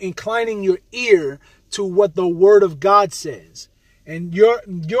also inclining your ear to what the word of God says. And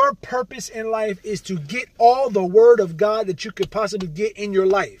your purpose in life is to get all the word of God that you could possibly get in your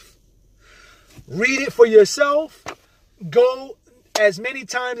life. Read it for yourself. Go as many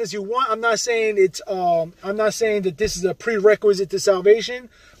times as you want. I'm not saying that this is a prerequisite to salvation,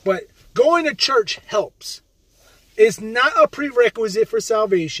 but going to church helps. It's not a prerequisite for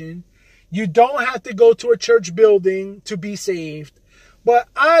salvation. You don't have to go to a church building to be saved. But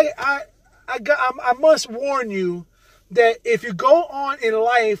I must warn you that if you go on in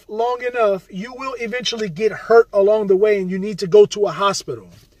life long enough, you will eventually get hurt along the way, and you need to go to a hospital.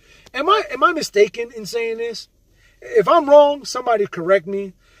 Am I mistaken in saying this? If I'm wrong, somebody correct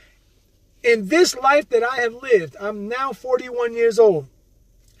me. In this life that I have lived, I'm now 41 years old.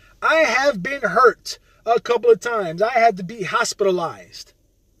 I have been hurt a couple of times. I had to be hospitalized.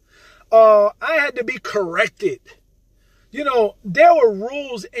 I had to be corrected. You know, there were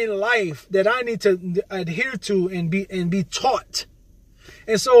rules in life that I need to adhere to and be taught.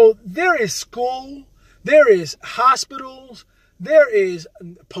 And so there is school, there is hospitals, there is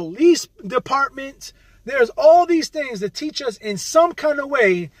police departments. There's all these things that teach us in some kind of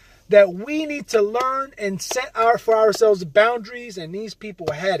way that we need to learn and set for ourselves boundaries. And these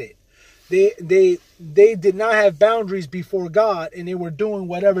people had it. They did not have boundaries before God, and they were doing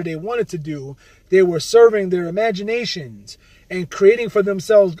whatever they wanted to do. They were serving their imaginations and creating for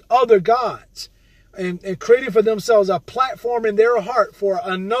themselves other gods and creating for themselves a platform in their heart for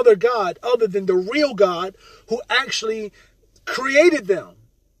another God other than the real God who actually created them.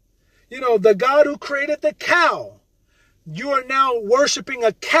 You know, the God who created the cow. You are now worshiping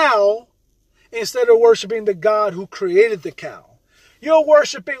a cow instead of worshiping the God who created the cow. You're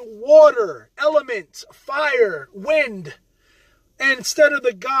worshiping water, elements, fire, wind, instead of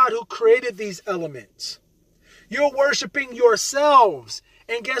the God who created these elements. You're worshiping yourselves.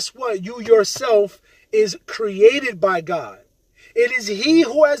 And guess what? You yourself is created by God. It is he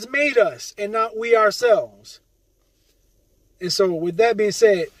who has made us and not we ourselves. And so with that being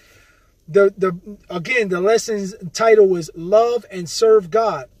said, the lesson's title was Love and Serve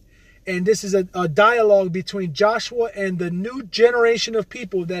God. And this is a dialogue between Joshua and the new generation of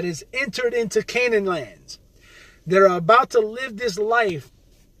people that has entered into Canaan lands. That are about to live this life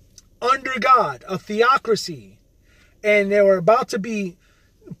under God, a theocracy. And they were about to be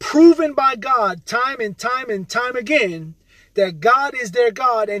proven by God time and time and time again that God is their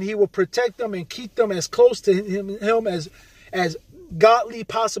God, and he will protect them and keep them as close to him as godly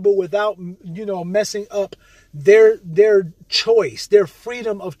possible without, messing up their choice, their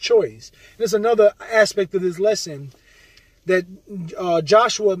freedom of choice. There's another aspect of this lesson that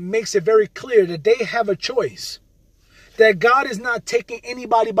Joshua makes it very clear that they have a choice. that God is not taking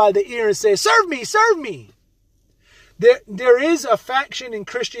anybody by the ear and saying, serve me, serve me. There is a faction in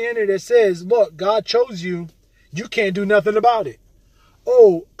Christianity that says, look, God chose you. You can't do nothing about it.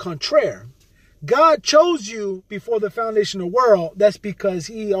 Au contraire. God chose you before the foundation of the world. That's because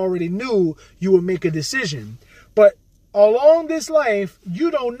he already knew you would make a decision. But along this life,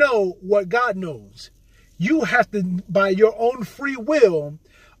 you don't know what God knows. You have to, by your own free will,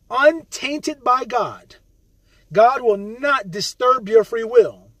 untainted by God. God will not disturb your free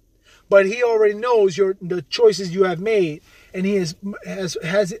will. But he already knows the choices you have made. And he has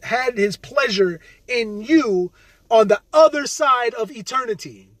had his pleasure in you on the other side of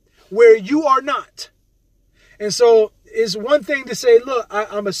eternity, where you are not. And so it's one thing to say, look, I'm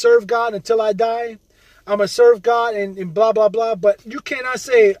going to serve God until I die. I'm going to serve God and blah, blah, blah. But you cannot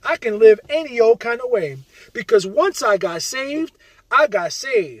say, I can live any old kind of way. Because once I got saved, I got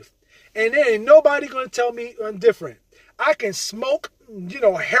saved. And there ain't nobody going to tell me I'm different. I can smoke,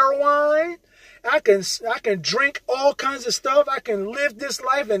 heroin. I can drink all kinds of stuff. I can live this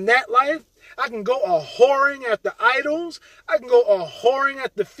life and that life. I can go a-whoring at the idols. I can go a-whoring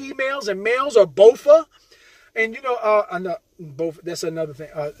at the females and males, or bofa. And both. That's another thing.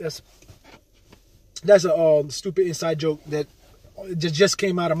 That's a stupid inside joke that just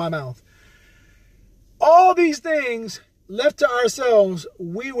came out of my mouth. All these things left to ourselves,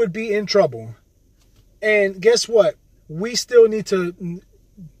 we would be in trouble. And guess what? We still need to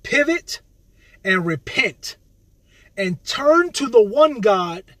pivot and repent and turn to the one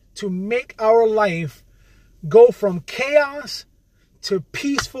God to make our life go from chaos to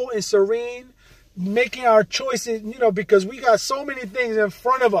peaceful and serene, making our choices, because we got so many things in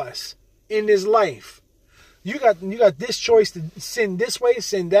front of us in this life. You got this choice to sin this way,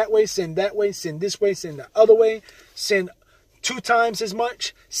 sin that way, sin that way, sin this way, sin the other way, sin 2 times as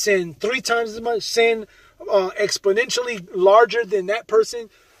much, sin 3 times as much, sin exponentially larger than that person.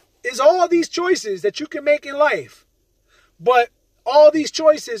 Is all these choices that you can make in life. But all these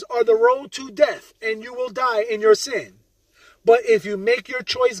choices are the road to death, and you will die in your sin. But if you make your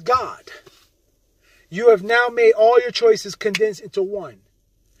choice God, you have now made all your choices condensed into one.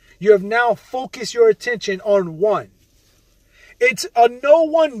 You have now focused your attention on one. It's no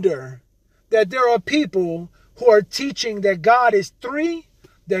wonder that there are people who are teaching that God is 3,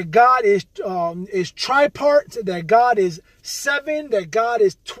 that God is tripart, that God is 7, that God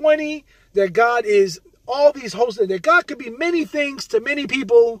is 20, that God is all these hosts, that God could be many things to many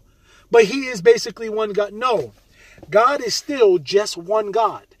people, but he is basically one God. No, God is still just one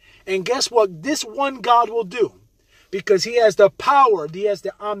God. And guess what this one God will do? Because he has the power, he has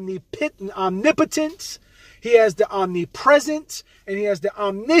the omnipotence, he has the omnipresence, and he has the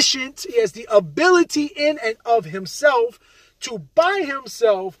omniscience, he has the ability in and of himself to by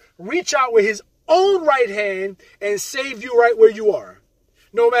himself reach out with his own right hand and save you right where you are.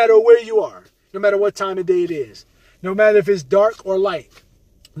 No matter where you are. No matter what time of day it is. No matter if it's dark or light.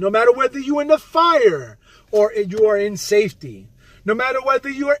 No matter whether you're in the fire or you are in safety. No matter whether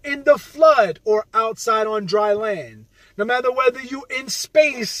you are in the flood or outside on dry land. No matter whether you're in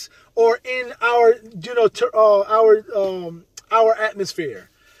space or in our atmosphere.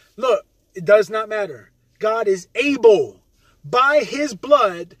 Look, it does not matter. God is able by his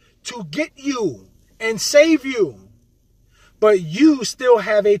blood to get you and save you. But you still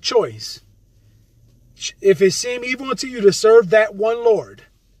have a choice. If it seem evil unto you to serve that one Lord.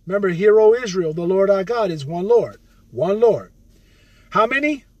 Remember, hear, O Israel, the Lord our God is one Lord. One Lord. How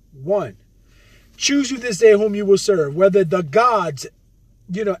many? One. Choose you this day whom you will serve. Whether the gods,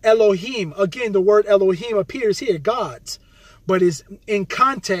 Elohim. Again, the word Elohim appears here, gods. But is in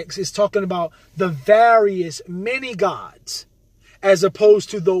context, it's talking about the various many gods. As opposed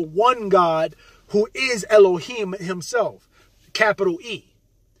to the one God who is Elohim himself. Capital E.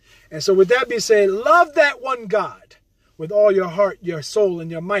 And so with that being said, love that one God with all your heart, your soul,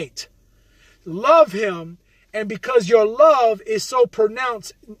 and your might. Love him. And because your love is so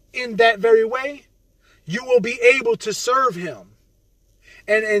pronounced in that very way, you will be able to serve him.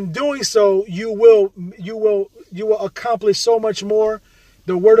 And in doing so, you will accomplish so much more.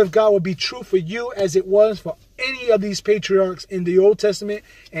 The word of God will be true for you as it was for any of these patriarchs in the Old Testament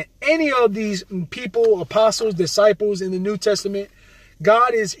and any of these people, apostles, disciples in the New Testament.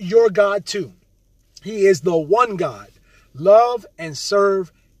 God is your God too. He is the one God. Love and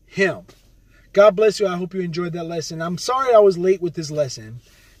serve him. God bless you. I hope you enjoyed that lesson. I'm sorry I was late with this lesson.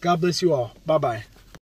 God bless you all. Bye-bye.